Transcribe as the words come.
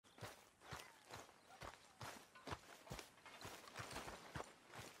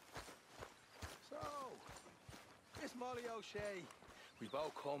Golly O'Shea. We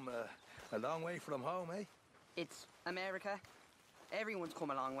both come a long way from home, eh? It's America. Everyone's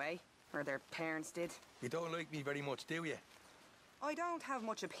come a long way. Or their parents did. You don't like me very much, do you? I don't have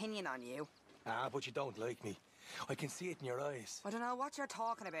much opinion on you. Ah, but you don't like me. I can see it in your eyes. I don't know what you're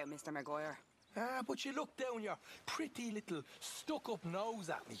talking about, Mr. McGuire. Ah, but you look down your pretty little stuck-up nose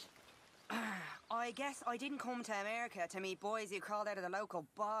at me. I guess I didn't come to America to meet boys who crawled out of the local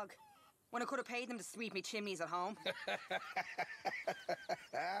bog. When I could have paid them to sweep me chimneys at home.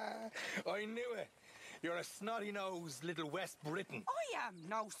 I knew it. You're a snotty-nosed little West Briton. I am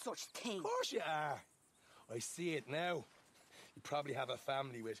no such thing. Of course you are. I see it now. You probably have a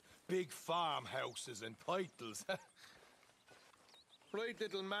family with big farmhouses and titles. Right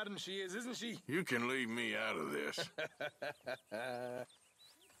little madam she is, isn't she? You can leave me out of this.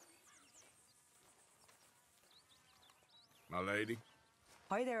 My lady.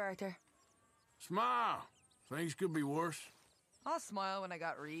 Hi there, Arthur. Smile. Things could be worse. I'll smile when I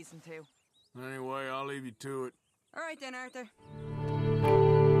got reason to. Anyway, I'll leave you to it. All right then, Arthur.